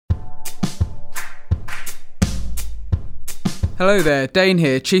Hello there, Dane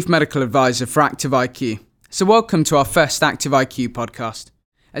here, Chief Medical Advisor for Active IQ. So welcome to our first Active IQ podcast.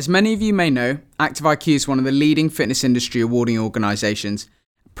 As many of you may know, Active IQ is one of the leading fitness industry awarding organisations,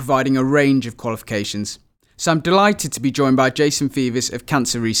 providing a range of qualifications. So I'm delighted to be joined by Jason Fevers of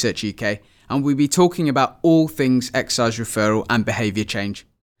Cancer Research UK, and we'll be talking about all things exercise referral and behaviour change.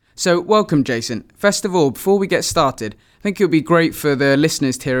 So welcome, Jason. First of all, before we get started, I think it would be great for the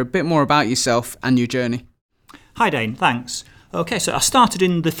listeners to hear a bit more about yourself and your journey. Hi Dane, thanks. Okay, so I started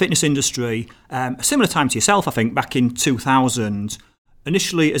in the fitness industry a similar time to yourself, I think, back in 2000.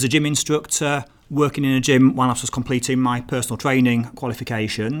 Initially as a gym instructor, working in a gym while I was completing my personal training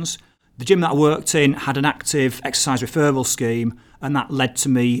qualifications. The gym that I worked in had an active exercise referral scheme, and that led to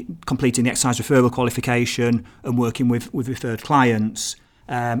me completing the exercise referral qualification and working with referred clients.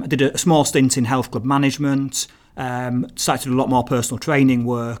 I did a small stint in health club management, started to do a lot more personal training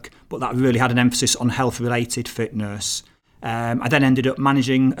work, but that really had an emphasis on health-related fitness. I then ended up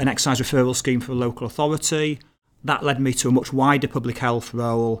managing an exercise referral scheme for a local authority. That led me to a much wider public health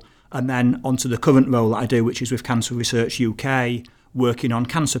role, and then onto the current role that I do, which is with Cancer Research UK, working on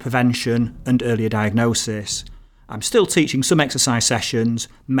cancer prevention and earlier diagnosis. I'm still teaching some exercise sessions,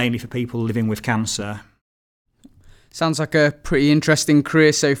 mainly for people living with cancer. Sounds like a pretty interesting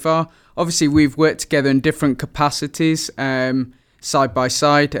career so far. Obviously, we've worked together in different capacities, side by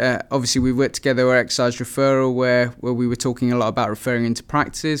side. Obviously, we worked together with exercise referral, where we were talking a lot about referring into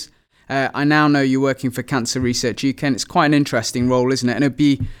practices. I now know you're working for Cancer Research UK, and it's quite an interesting role, isn't it? And it'd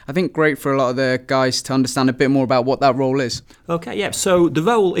be, I think, great for a lot of the guys to understand a bit more about what that role is. Okay, yeah. So the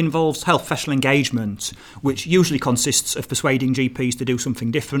role involves health professional engagement, which usually consists of persuading GPs to do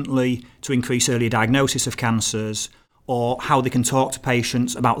something differently to increase earlier diagnosis of cancers, or how they can talk to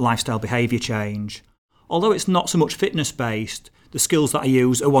patients about lifestyle behaviour change. Although it's not so much fitness-based, the skills that I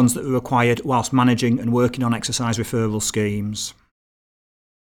use are ones that are required whilst managing and working on exercise referral schemes.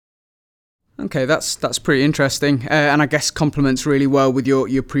 Okay, that's pretty interesting, and I guess complements really well with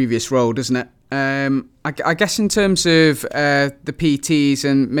your previous role, doesn't it? I guess in terms of the PTs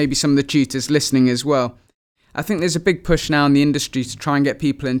and maybe some of the tutors listening as well, I think there's a big push now in the industry to try and get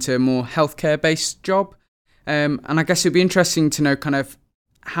people into a more healthcare-based job, and I guess it'd be interesting to know kind of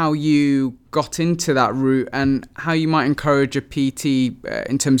how you got into that route and how you might encourage a PT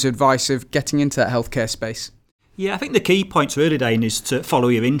in terms of advice of getting into that healthcare space. Yeah, I think the key point really, Dane, is to follow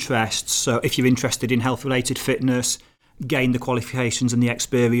your interests. So if you're interested in health-related fitness, gain the qualifications and the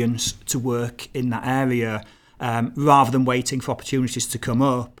experience to work in that area, rather than waiting for opportunities to come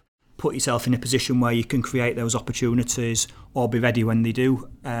up. Put yourself in a position where you can create those opportunities or be ready when they do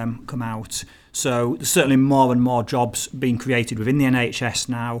come out. So there's certainly more and more jobs being created within the NHS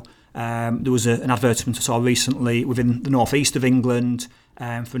now. There was an advertisement I saw recently within the northeast of England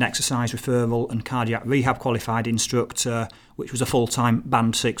for an exercise referral and cardiac rehab qualified instructor, which was a full-time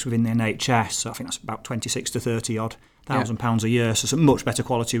band 6 within the NHS. So I think that's about 26 to 30 odd thousand pounds a year. So some much better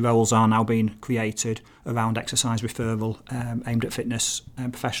quality roles are now being created around exercise referral aimed at fitness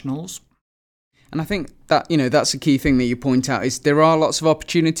professionals. And I think that, that's a key thing that you point out is there are lots of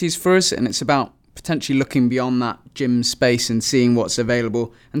opportunities for us, and it's about potentially looking beyond that gym space and seeing what's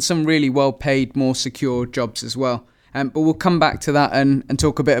available, and some really well-paid, more secure jobs as well. But we'll come back to that and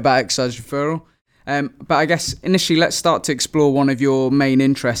talk a bit about exercise referral. But I guess initially let's start to explore one of your main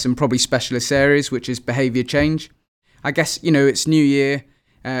interests and probably specialist areas, which is behaviour change. I guess, it's New Year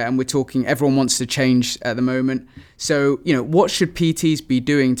and we're talking everyone wants to change at the moment. So, what should PTs be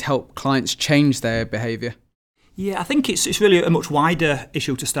doing to help clients change their behaviour? Yeah, I think it's really a much wider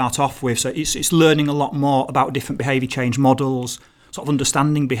issue to start off with. So it's learning a lot more about different behaviour change models, sort of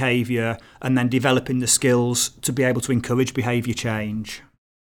understanding behaviour, and then developing the skills to be able to encourage behaviour change.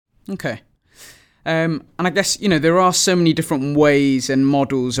 Okay. And I guess, there are so many different ways and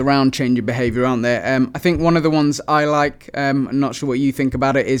models around changing behaviour, aren't there? I think one of the ones I like, I'm not sure what you think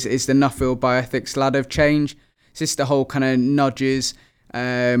about it, is the Nuffield bioethics ladder of change. It's just the whole kind of nudges,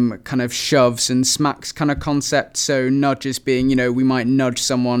 kind of shoves and smacks kind of concept. So nudges being, we might nudge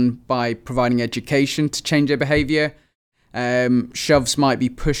someone by providing education to change their behaviour. Shoves might be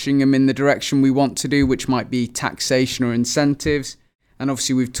pushing them in the direction we want to do, which might be taxation or incentives. And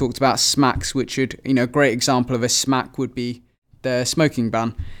obviously we've talked about smacks, which would, a great example of a smack would be the smoking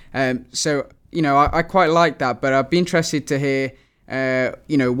ban. So, I quite like that, but I'd be interested to hear,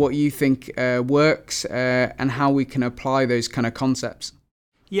 what you think works and how we can apply those kind of concepts.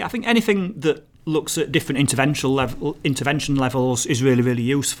 Yeah, I think anything that looks at different intervention levels is really, really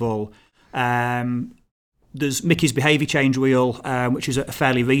useful. There's Mickey's Behaviour Change Wheel, which is a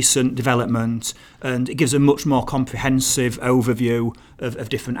fairly recent development, and it gives a much more comprehensive overview of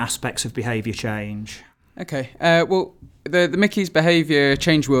different aspects of behaviour change. Okay, well, the Mickey's behaviour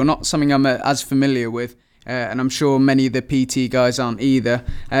change wheel, not something I'm as familiar with. And I'm sure many of the PT guys aren't either.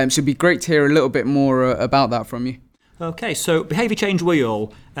 So it'd be great to hear a little bit more about that from you. Okay, so behaviour change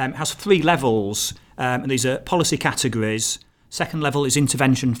wheel has 3 levels, and these are policy categories. Second level is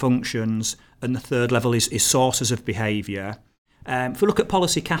intervention functions, and the third level is sources of behaviour. If we look at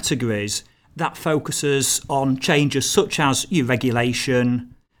policy categories, that focuses on changes such as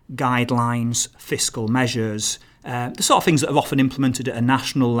regulation, guidelines, fiscal measures, the sort of things that are often implemented at a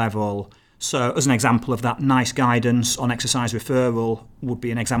national level. So as an example of that, NICE guidance on exercise referral would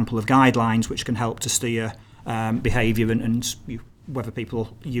be an example of guidelines which can help to steer behaviour and whether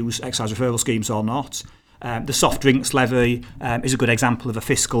people use exercise referral schemes or not. The soft drinks levy is a good example of a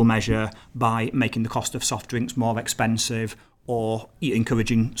fiscal measure by making the cost of soft drinks more expensive or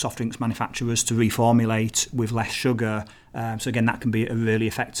encouraging soft drinks manufacturers to reformulate with less sugar. So again, that can be really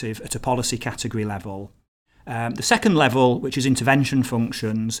effective at a policy category level. The second level, which is intervention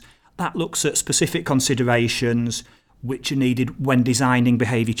functions, that looks at specific considerations which are needed when designing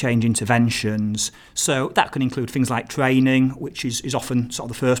behaviour change interventions. So that can include things like training, which is often sort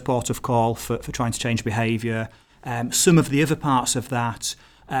of the first port of call for trying to change behaviour. Some of the other parts of that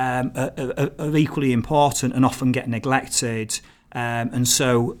are equally important and often get neglected. And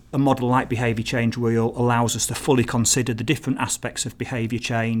so a model like behaviour change wheel allows us to fully consider the different aspects of behaviour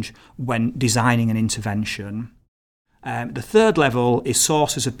change when designing an intervention. The third level is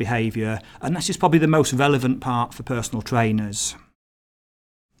sources of behaviour, and this is probably the most relevant part for personal trainers.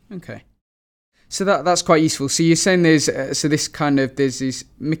 Okay, so that's quite useful. So you're saying there's this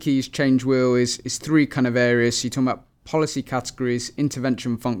Mickey's change wheel is 3 kind of areas. So you're talking about policy categories,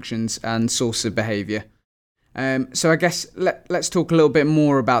 intervention functions, and source of behaviour. So I guess let's talk a little bit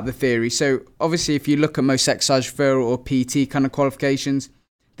more about the theory. So obviously, if you look at most exercise referral or PT kind of qualifications,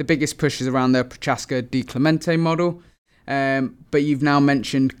 the biggest push is around the Prochaska Di Clemente model. But you've now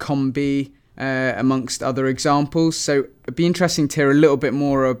mentioned COM-B amongst other examples. So it'd be interesting to hear a little bit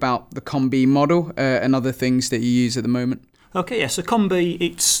more about the COM-B model and other things that you use at the moment. Okay, yeah, so COM-B,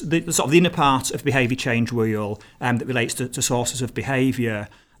 it's the sort of the inner part of behaviour change wheel that relates to sources of behaviour.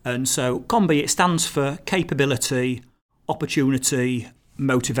 And so COM-B, it stands for capability, opportunity,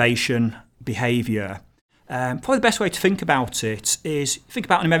 motivation, behaviour. Probably the best way to think about it is think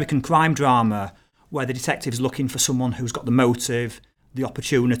about an American crime drama where the detective's looking for someone who's got the motive, the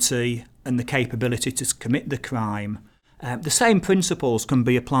opportunity and the capability to commit the crime. The same principles can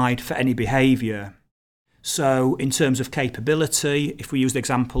be applied for any behaviour. So in terms of capability, if we use the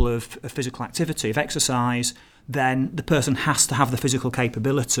example of physical activity, of exercise, then the person has to have the physical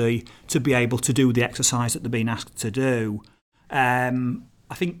capability to be able to do the exercise that they're being asked to do.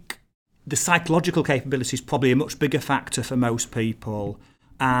 I think the psychological capability is probably a much bigger factor for most people,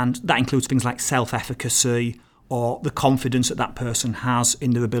 and that includes things like self-efficacy or the confidence that person has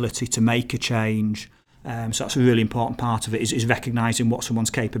in their ability to make a change. So that's a really important part of it, is recognising what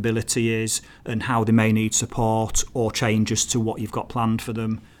someone's capability is and how they may need support or changes to what you've got planned for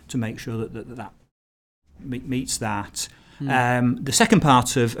them to make sure that meets that. The second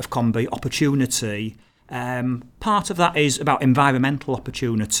part of COM-B, opportunity, part of that is about environmental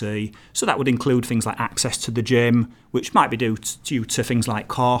opportunity. So that would include things like access to the gym, which might be due to things like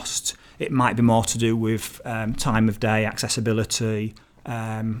cost. It might be more to do with time of day, accessibility,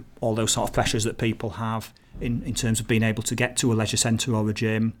 all those sort of pressures that people have in terms of being able to get to a leisure centre or a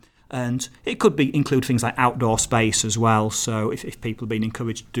gym. And it could include things like outdoor space as well. So if people are being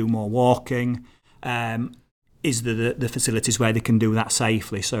encouraged to do more walking, is the facilities where they can do that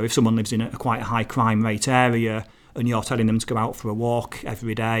safely. So if someone lives in quite a high crime rate area and you're telling them to go out for a walk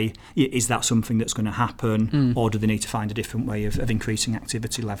every day, is that something that's going to happen, or do they need to find a different way of increasing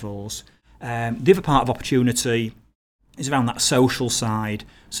activity levels? The other part of opportunity is around that social side.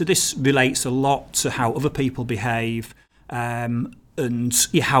 So this relates a lot to how other people behave and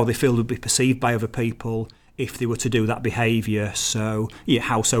how they feel would be perceived by other people if they were to do that behaviour. So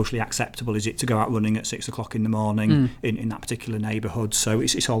how socially acceptable is it to go out running at 6 o'clock in the morning in that particular neighbourhood? So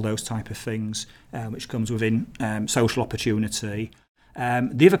it's all those type of things which comes within social opportunity.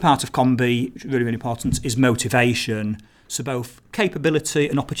 The other part of COM-B, which is really, really important, is motivation. So both capability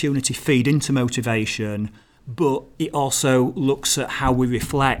and opportunity feed into motivation, but it also looks at how we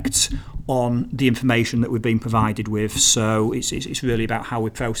reflect on the information that we've been provided with. So it's really about how we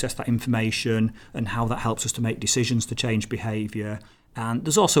process that information and how that helps us to make decisions to change behaviour. And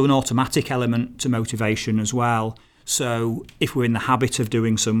there's also an automatic element to motivation as well. So if we're in the habit of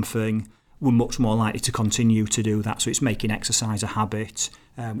doing something, we're much more likely to continue to do that. So it's making exercise a habit,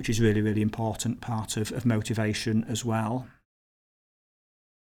 which is really, really important part of motivation as well.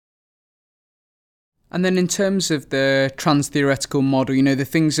 And then in terms of the trans-theoretical model, the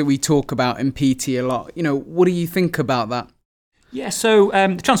things that we talk about in PT a lot, what do you think about that? Yeah, so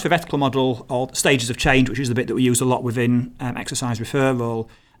the trans-theoretical model, or stages of change, which is the bit that we use a lot within exercise referral,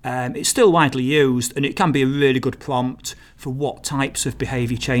 it's still widely used, and it can be a really good prompt for what types of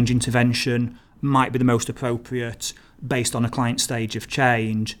behaviour change intervention might be the most appropriate based on a client's stage of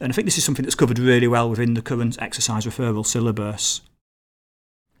change. And I think this is something that's covered really well within the current exercise referral syllabus.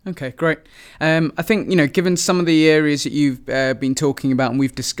 Okay, great. I think, given some of the areas that you've been talking about and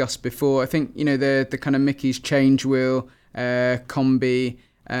we've discussed before, I think, the kind of Mickey's change wheel, combi,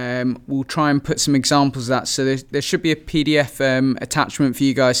 we'll try and put some examples of that. So there should be a PDF attachment for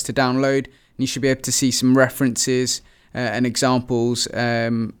you guys to download, and you should be able to see some references and examples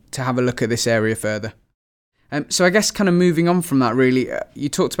to have a look at this area further. So I guess kind of moving on from that, really, you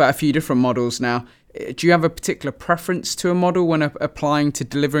talked about a few different models now. Do you have a particular preference to a model when applying to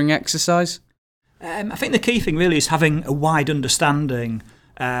delivering exercise? I think the key thing really is having a wide understanding,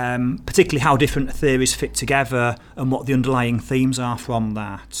 particularly how different theories fit together and what the underlying themes are from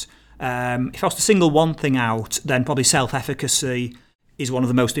that. If I was to single one thing out, then probably self-efficacy is one of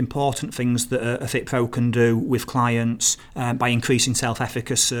the most important things that a Fit Pro can do with clients. By increasing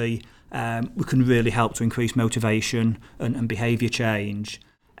self-efficacy, we can really help to increase motivation and behaviour change.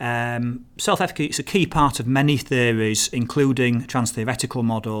 Self-efficacy is a key part of many theories, including trans-theoretical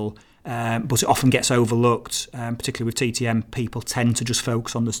model, but it often gets overlooked, particularly with TTM. People tend to just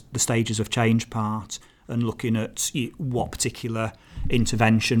focus on the stages of change part and looking at what particular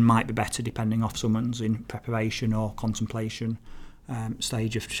intervention might be better depending on someone's in preparation or contemplation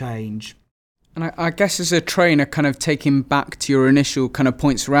stage of change. And I guess as a trainer, kind of taking back to your initial kind of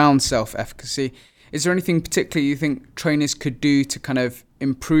points around self-efficacy, is there anything particularly you think trainers could do to kind of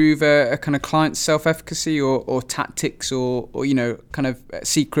improve a kind of client's self-efficacy or tactics or kind of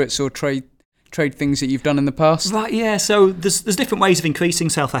secrets or trade things that you've done in the past? Right, yeah. So there's different ways of increasing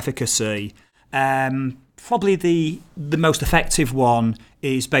self-efficacy. Probably the most effective one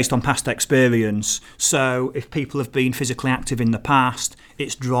is based on past experience. So if people have been physically active in the past,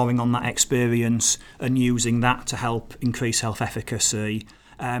 it's drawing on that experience and using that to help increase self-efficacy.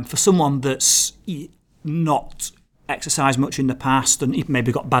 For someone that's not exercised much in the past and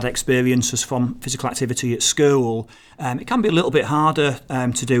maybe got bad experiences from physical activity at school, it can be a little bit harder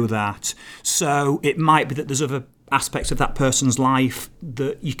to do that. So it might be that there's other aspects of that person's life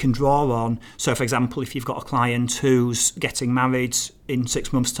that you can draw on. So, for example, if you've got a client who's getting married in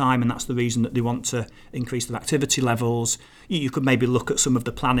 6 months' time and that's the reason that they want to increase their activity levels, you could maybe look at some of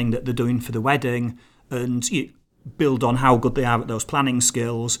the planning that they're doing for the wedding and build on how good they are at those planning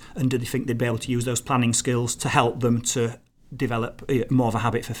skills, and do they think they'd be able to use those planning skills to help them to develop more of a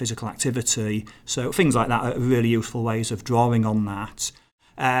habit for physical activity. So things like that are really useful ways of drawing on that.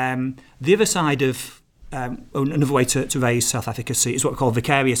 The other side of another way to raise self-efficacy is what we call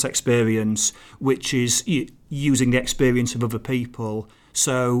vicarious experience, which is using the experience of other people.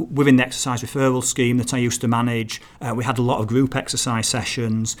 So within the exercise referral scheme that I used to manage, we had a lot of group exercise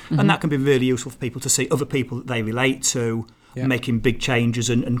sessions, and that can be really useful for people to see other people that they relate to, making big changes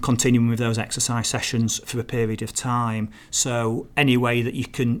and continuing with those exercise sessions for a period of time. So any way that you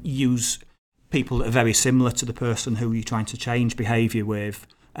can use people that are very similar to the person who you're trying to change behaviour with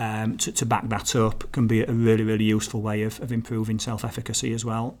to back that up can be a really, really useful way of improving self-efficacy as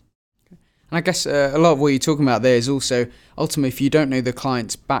well. And I guess a lot of what you're talking about there is also, ultimately, if you don't know the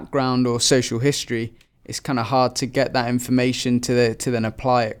client's background or social history, it's kind of hard to get that information to then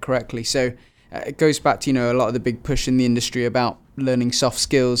apply it correctly. So it goes back to, a lot of the big push in the industry about learning soft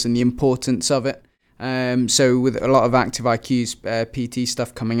skills and the importance of it. So with a lot of Active IQ's PT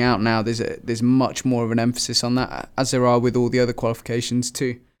stuff coming out now, there's much more of an emphasis on that, as there are with all the other qualifications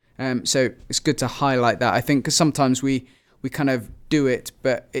too. So it's good to highlight that, I think, because sometimes we kind of do it,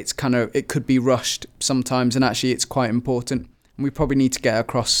 but it could be rushed sometimes, and actually it's quite important, and we probably need to get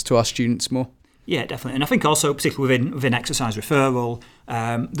across to our students more. Yeah, definitely. And I think also, particularly within exercise referral,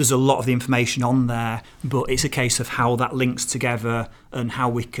 there's a lot of the information on there, but it's a case of how that links together and how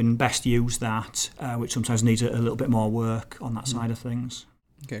we can best use that, which sometimes needs a little bit more work on that side of things.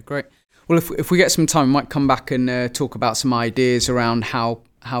 Okay, great. Well, if we get some time, we might come back and talk about some ideas around how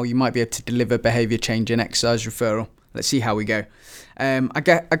you might be able to deliver behaviour change in exercise referral. Let's see how we go. I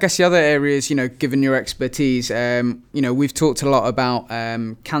guess the other areas, given your expertise, we've talked a lot about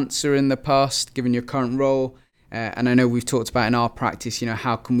cancer in the past, given your current role. And I know we've talked about in our practice,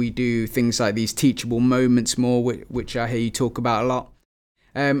 how can we do things like these teachable moments more, which I hear you talk about a lot.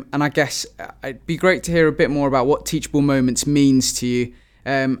 And I guess it'd be great to hear a bit more about what teachable moments means to you.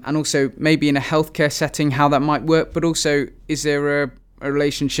 And also maybe in a healthcare setting, how that might work. But also, is there a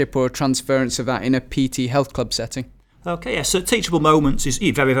relationship or a transference of that in a PT health club setting? Okay, yeah, so teachable moments is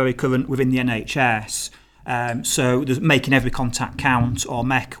very, very current within the NHS. So there's making every contact count, or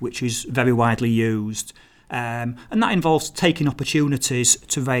MEC, which is very widely used. And that involves taking opportunities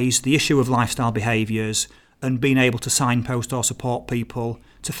to raise the issue of lifestyle behaviours and being able to signpost or support people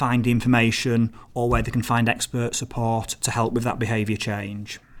to find information or where they can find expert support to help with that behaviour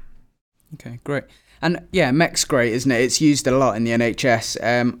change. Okay, great. And yeah, MEC's great, isn't it? It's used a lot in the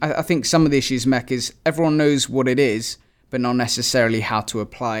NHS. I think some of the issues MEC is everyone knows what it is, but not necessarily how to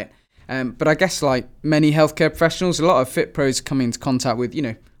apply it. But I guess like many healthcare professionals, a lot of fit pros come into contact with,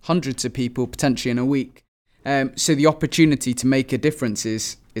 hundreds of people potentially in a week. So the opportunity to make a difference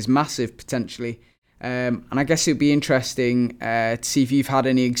is massive potentially. And I guess it would be interesting to see if you've had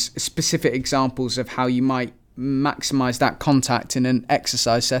any specific examples of how you might maximise that contact in an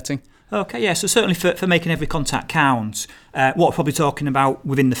exercise setting. Okay, yeah, so certainly for making every contact count, what we're probably talking about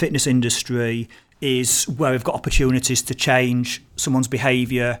within the fitness industry is where we've got opportunities to change someone's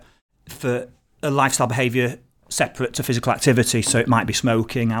behaviour for a lifestyle behaviour separate to physical activity. So it might be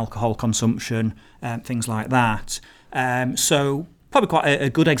smoking, alcohol consumption, things like that. So probably quite a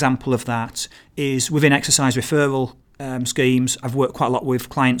good example of that is within exercise referral schemes. I've worked quite a lot with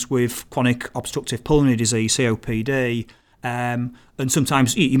clients with chronic obstructive pulmonary disease, COPD, and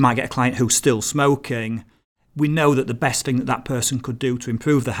sometimes you might get a client who's still smoking. We know that the best thing that person could do to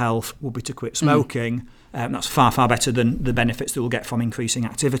improve their health would be to quit smoking. That's far, far better than the benefits that we'll get from increasing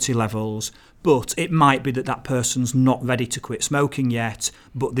activity levels. But it might be that person's not ready to quit smoking yet,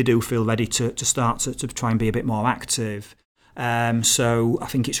 but they do feel ready to start to try and be a bit more active. So I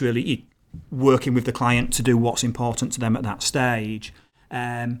think it's really working with the client to do what's important to them at that stage.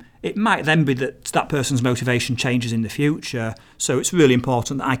 It might then be that person's motivation changes in the future, so it's really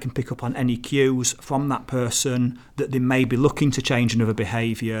important that I can pick up on any cues from that person that they may be looking to change another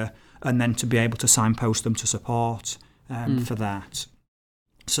behaviour, and then to be able to signpost them to support for that.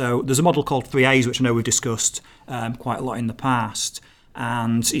 So there's a model called 3A's, which I know we've discussed quite a lot in the past,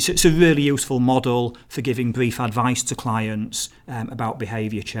 and it's a really useful model for giving brief advice to clients about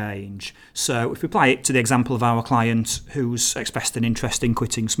behaviour change. So if we apply it to the example of our client who's expressed an interest in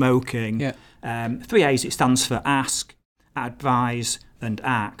quitting smoking, 3A's, it stands for ask, advise and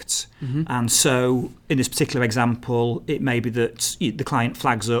act. And so in this particular example, it may be that the client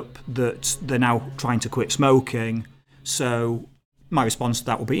flags up that they're now trying to quit smoking. So my response to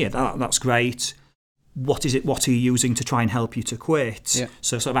that will be, that's great. What are you using to try and help you to quit? Yeah.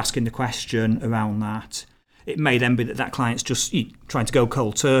 So sort of asking the question around that. It may then be that client's just trying to go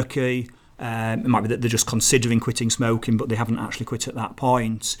cold turkey. It might be that they're just considering quitting smoking, but they haven't actually quit at that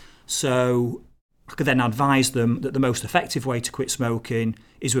point. So I could then advise them that the most effective way to quit smoking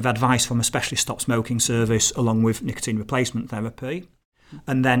is with advice from a specialist stop smoking service along with nicotine replacement therapy.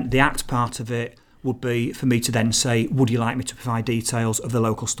 And then the act part of it would be for me to then say, would you like me to provide details of the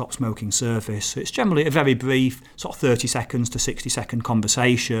local stop smoking service? So it's generally a very brief, sort of 30 seconds to 60-second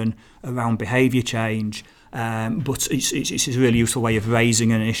conversation around behaviour change, but it's a really useful way of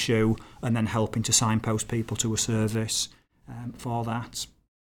raising an issue and then helping to signpost people to a service for that.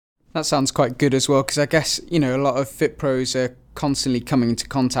 That sounds quite good as well, because I guess, a lot of fit pros are constantly coming into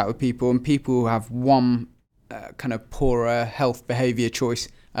contact with people, and people who have one kind of poorer health behaviour choice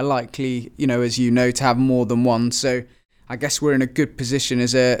are likely, to have more than one. So I guess we're in a good position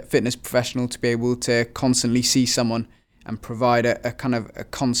as a fitness professional to be able to constantly see someone and provide a kind of a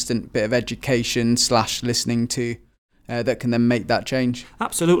constant bit of education / listening to that can then make that change.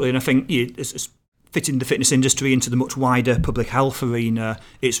 Absolutely, and I think it's fitting the fitness industry into the much wider public health arena,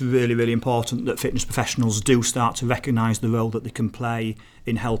 it's really, really important that fitness professionals do start to recognise the role that they can play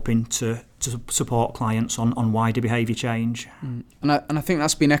in helping to support clients on wider behaviour change. And I think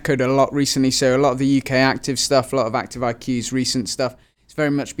that's been echoed a lot recently. So a lot of the UK active stuff, a lot of Active IQ's recent stuff, it's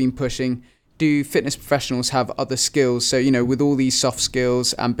very much been pushing, do fitness professionals have other skills? So, with all these soft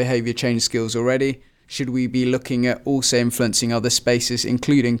skills and behaviour change skills already, should we be looking at also influencing other spaces,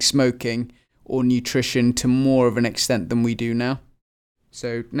 including smoking or nutrition, to more of an extent than we do now?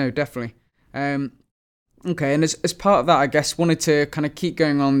 So, no, definitely. Okay, and as part of that, I guess, wanted to kind of keep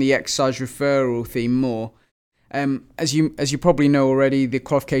going on the exercise referral theme more. As you probably know already, the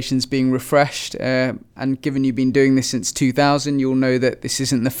qualification's being refreshed, and given you've been doing this since 2000, you'll know that this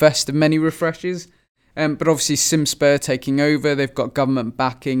isn't the first of many refreshes. But obviously, SIMSPA taking over, they've got government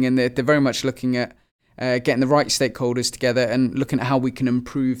backing, and they're very much looking at getting the right stakeholders together and looking at how we can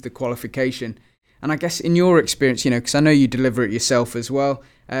improve the qualification. And I guess in your experience, because I know you deliver it yourself as well,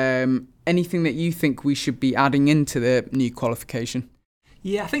 anything that you think we should be adding into the new qualification?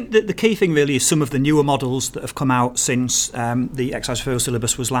 Yeah, I think that the key thing really is some of the newer models that have come out since the exercise referral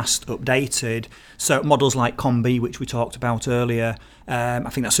syllabus was last updated. So models like COM-B, which we talked about earlier, I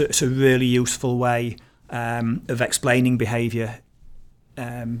think it's a really useful way of explaining behaviour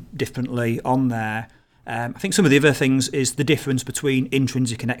differently on there. I think some of the other things is the difference between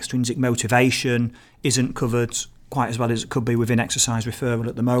intrinsic and extrinsic motivation isn't covered quite as well as it could be within exercise referral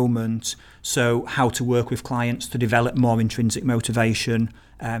at the moment. So how to work with clients to develop more intrinsic motivation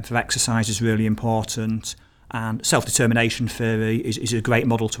for exercise is really important. And self-determination theory is a great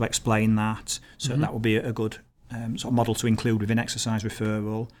model to explain that. So that would be a good sort of model to include within exercise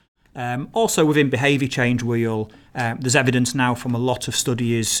referral. Also within behaviour change wheel, there's evidence now from a lot of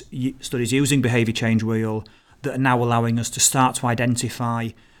studies using behaviour change wheel that are now allowing us to start to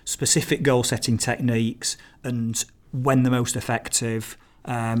identify specific goal setting techniques and when they're most effective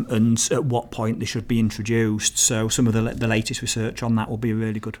and at what point they should be introduced. So some of the latest research on that will be a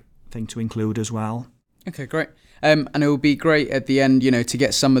really good thing to include as well. Okay, great. And it will be great at the end, to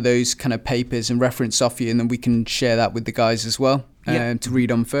get some of those kind of papers and reference off you, and then we can share that with the guys as well to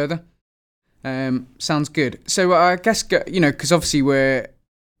read on further. Sounds good. So I guess, because obviously we're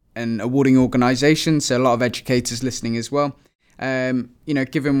an awarding organisation, so a lot of educators listening as well.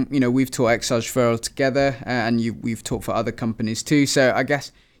 Given, we've taught exercise referral together and we've taught for other companies too. So I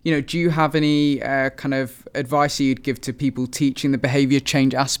guess, do you have any kind of advice you'd give to people teaching the behaviour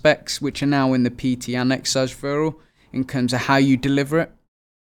change aspects, which are now in the PT and exercise referral, in terms of how you deliver it?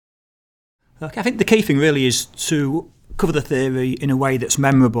 Okay, I think the key thing really is to cover the theory in a way that's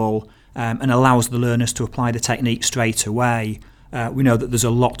memorable and allows the learners to apply the technique straight away. We know that there's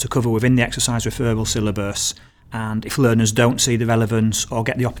a lot to cover within the exercise referral syllabus. And if learners don't see the relevance or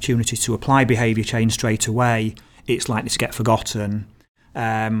get the opportunity to apply behaviour change straight away, it's likely to get forgotten.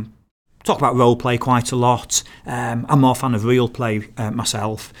 Talk about role play quite a lot. I'm more a fan of real play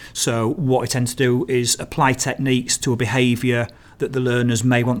myself. So what I tend to do is apply techniques to a behaviour that the learners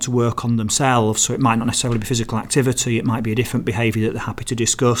may want to work on themselves. So it might not necessarily be physical activity. It might be a different behaviour that they're happy to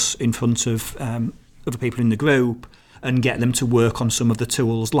discuss in front of other people in the group, and get them to work on some of the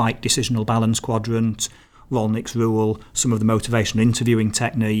tools like decisional balance quadrant, Rolnick's rule, some of the motivational interviewing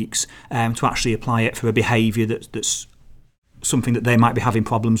techniques, to actually apply it for a behaviour that's something that they might be having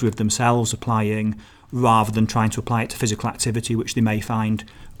problems with themselves applying, rather than trying to apply it to physical activity, which they may find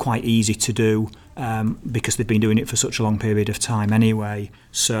quite easy to do because they've been doing it for such a long period of time anyway.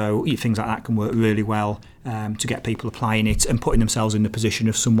 So things like that can work really well to get people applying it and putting themselves in the position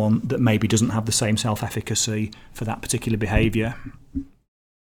of someone that maybe doesn't have the same self-efficacy for that particular behaviour.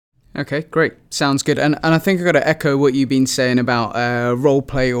 Okay, great. Sounds good. And I think I've got to echo what you've been saying about role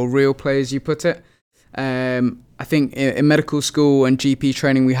play or real play, as you put it. I think in medical school and GP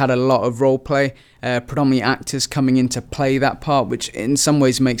training, we had a lot of role play, predominantly actors coming in to play that part, which in some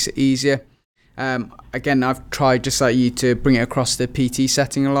ways makes it easier. Again, I've tried, just like you, to bring it across the PT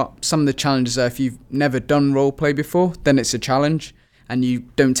setting a lot. Some of the challenges are if you've never done role play before, then it's a challenge and you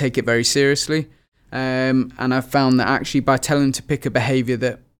don't take it very seriously. And I've found that actually by telling them to pick a behaviour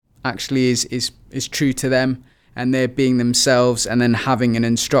that actually is true to them and they're being themselves, and then having an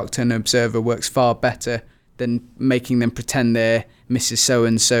instructor and observer works far better than making them pretend they're Mrs.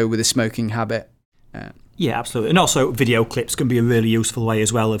 So-and-so with a smoking habit. Yeah, absolutely. And also video clips can be a really useful way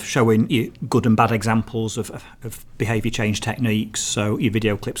as well of showing you good and bad examples of behaviour change techniques. So your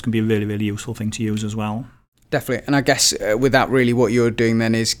video clips can be a really, really useful thing to use as well. Definitely. And I guess with that, really what you're doing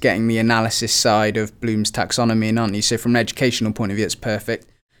then is getting the analysis side of Bloom's taxonomy, aren't you? So from an educational point of view, it's perfect.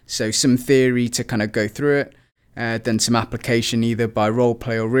 So some theory to kind of go through it, then some application either by role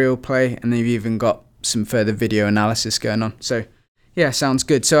play or real play, and then you've even got some further video analysis going on. So yeah, sounds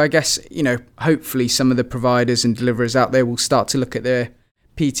good. So I guess, hopefully some of the providers and deliverers out there will start to look at their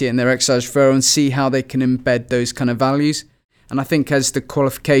PT and their exercise referral and see how they can embed those kind of values. And I think as the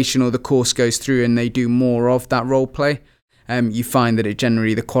qualification or the course goes through and they do more of that role play, you find that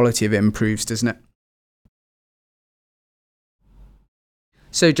the quality of it improves, doesn't it?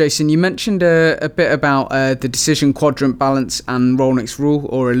 So Jason, you mentioned a bit about the decision quadrant balance and Rolnick's rule,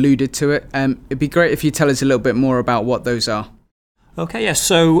 or alluded to it. It'd be great if you tell us a little bit more about what those are. Okay, yes.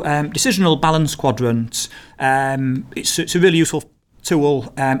 So decisional balance quadrant, it's a really useful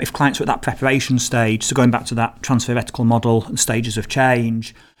tool if clients are at that preparation stage. So going back to that transtheoretical model and stages of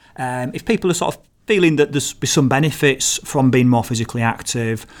change, if people are sort of feeling that there's some benefits from being more physically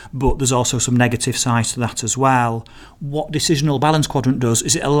active, but there's also some negative sides to that as well. What decisional balance quadrant does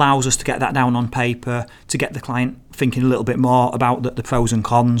is it allows us to get that down on paper, to get the client thinking a little bit more about the pros and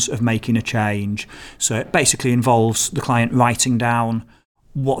cons of making a change. So it basically involves the client writing down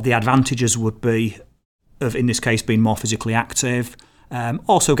what the advantages would be of, in this case, being more physically active,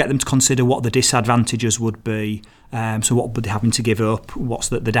 Also get them to consider what the disadvantages would be. So what would they having to give up? What's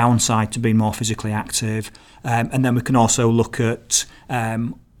the downside to being more physically active? And then we can also look at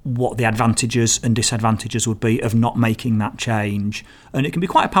what the advantages and disadvantages would be of not making that change. And it can be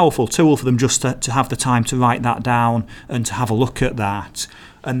quite a powerful tool for them just to have the time to write that down and to have a look at that.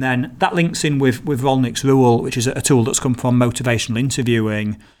 And then that links in with Rolnick's rule, which is a tool that's come from motivational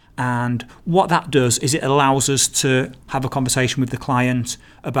interviewing. And what that does is it allows us to have a conversation with the client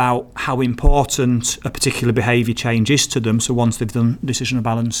about how important a particular behaviour change is to them. So once they've done decisional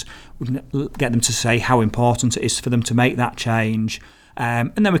balance, we can get them to say how important it is for them to make that change.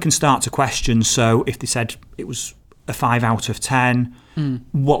 And then we can start to question. So if they said it was a 5 out of 10,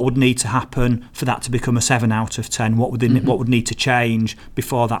 what would need to happen for that to become a 7 out of 10? What would need to change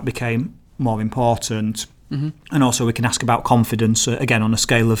before that became more important? And also we can ask about confidence, again on a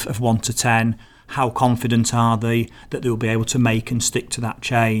scale of 1 to 10. How confident are they that they'll be able to make and stick to that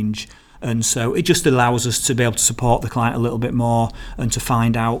change? And so it just allows us to be able to support the client a little bit more and to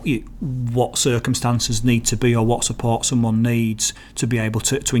find out what circumstances need to be or what support someone needs to be able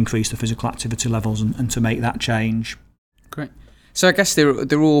to increase the physical activity levels and to make that change. Great. So I guess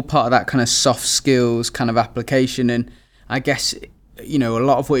they're all part of that kind of soft skills kind of application. And I guess, a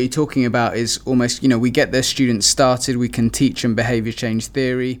lot of what you're talking about is almost, we get their students started, we can teach them behaviour change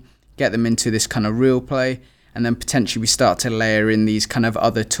theory, get them into this kind of real play. And then potentially we start to layer in these kind of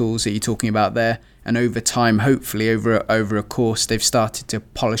other tools that you're talking about there. And over time, hopefully over a course, they've started to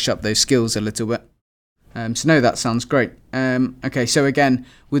polish up those skills a little bit. So no, that sounds great. Okay, so again,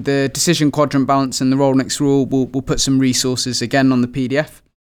 with the decision quadrant balance and the Rolnick's rule, we'll put some resources again on the PDF.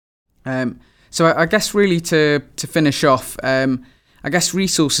 So I guess really to finish off, I guess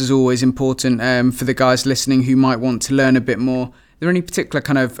resources are always important for the guys listening who might want to learn a bit more. Are there any particular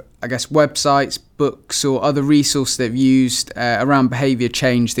kind of, websites, books or other resources that you've used around behaviour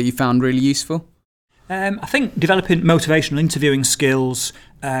change that you found really useful? I think developing motivational interviewing skills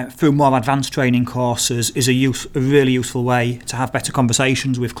through more advanced training courses is a really useful way to have better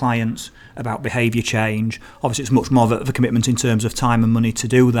conversations with clients about behaviour change. Obviously, it's much more of a commitment in terms of time and money to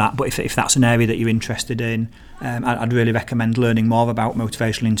do that, but if that's an area that you're interested in, I'd really recommend learning more about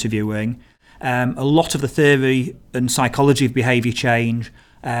motivational interviewing. A lot of the theory and psychology of behaviour change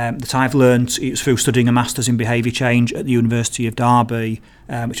that I've learned is through studying a Masters in Behaviour Change at the University of Derby,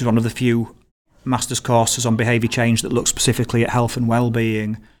 which is one of the few Masters courses on behaviour change that looks specifically at health and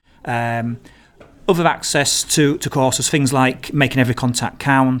well-being. Other access to courses, things like Making Every Contact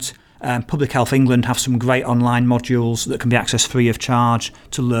Count. Public Health England have some great online modules that can be accessed free of charge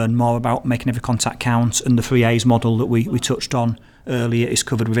to learn more about Making Every Contact Count, and the 3A's model that we touched on earlier is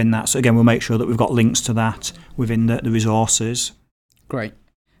covered within that. So again, we'll make sure that we've got links to that within the resources. Great.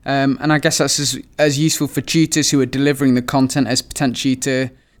 And I guess that's as useful for tutors who are delivering the content as potentially to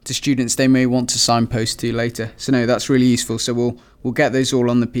students they may want to signpost to later. So no, that's really useful. So we'll get those all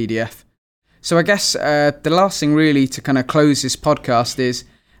on the PDF. So I guess the last thing really to kind of close this podcast is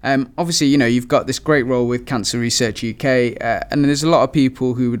obviously, you've got this great role with Cancer Research UK, and there's a lot of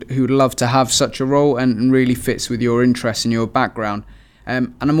people who would love to have such a role and really fits with your interests and your background.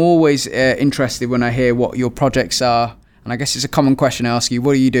 And I'm always interested when I hear what your projects are. And I guess it's a common question I ask you,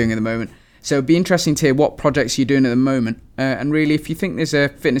 what are you doing at the moment? So it'd be interesting to hear what projects you're doing at the moment, and really if you think there's a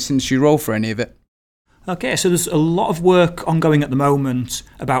fitness industry role for any of it. Okay, so there's a lot of work ongoing at the moment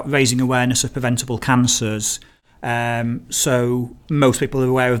about raising awareness of preventable cancers. So most people are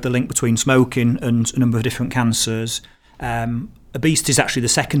aware of the link between smoking and a number of different cancers. Obesity is actually the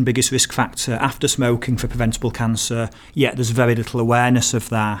second biggest risk factor after smoking for preventable cancer, yet there's very little awareness of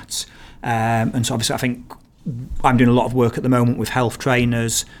that. And so obviously I think I'm doing a lot of work at the moment with health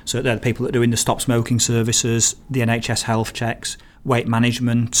trainers, so they're the people that are doing the stop smoking services, the NHS health checks, weight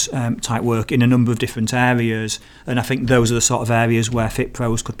management type work in a number of different areas, and I think those are the sort of areas where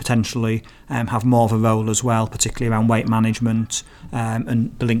FitPros could potentially have more of a role as well, particularly around weight management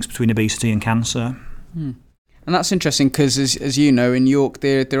and the links between obesity and cancer. And that's interesting because, as you know, in York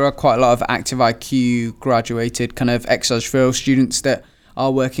there are quite a lot of active IQ graduated kind of exercise referral students that are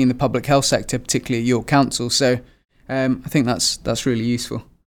working in the public health sector, particularly at York Council. So I think that's really useful.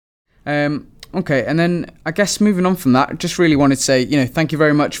 Okay, and then I guess moving on from that, I just really wanted to say, thank you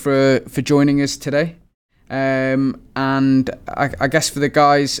very much for joining us today. And I guess for the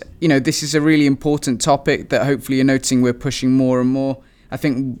guys, this is a really important topic that hopefully you're noticing we're pushing more and more. I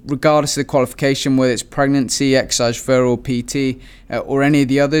think regardless of the qualification, whether it's pregnancy, exercise referral, PT, or any of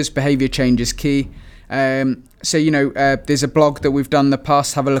the others, behaviour change is key. So, there's a blog that we've done in the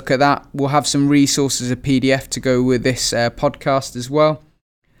past. Have a look at that. We'll have some resources, a PDF to go with this podcast as well.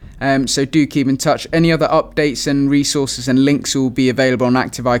 So do keep in touch. Any other updates and resources and links will be available on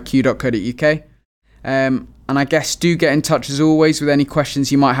activeiq.co.uk. And I guess do get in touch as always with any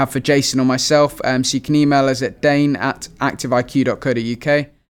questions you might have for Jason or myself. So you can email us at dane@activeiq.co.uk.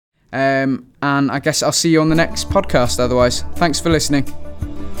 And I guess I'll see you on the next podcast otherwise. Thanks for listening.